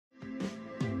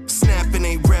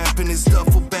rapping, ain't rapping. It's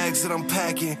duffel bags that I'm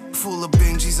packing, full of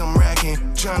Benjis I'm racking.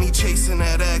 Johnny chasing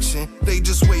that action. They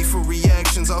just wait for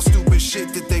reactions. All stupid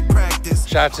shit that they practice.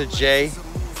 Shout out to Jay,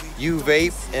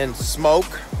 Uvape, and Smoke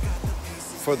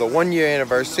for the 1-year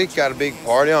anniversary. Got a big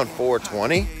party on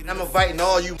 420. I'm inviting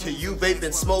all you to Uvape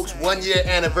and Smoke's 1-year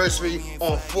anniversary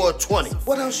on 420.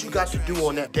 What else you got to do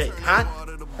on that day, huh?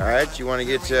 All right, you want to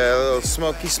get your little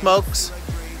smoky smokes,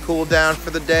 cool down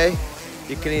for the day?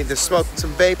 You can either smoke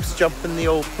some vapes, jump in the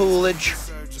old poolage.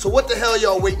 So what the hell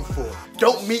y'all waiting for?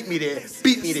 Don't meet me there,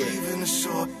 beat me there.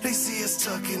 They see us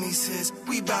tucking these hits.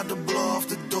 We about to blow off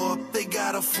the door. They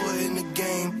got a foot in the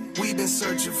game. We been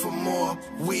searching for more.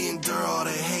 We endure all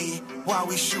the hate while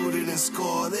we shoot it and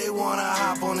score. They wanna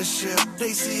hop on the ship.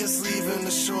 They see us leaving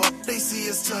the shore. They see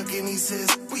us tucking these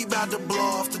hits. We about to blow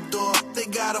off the door. They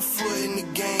got a foot in the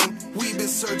game. We been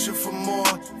searching for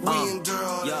more. We endure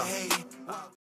all the hate.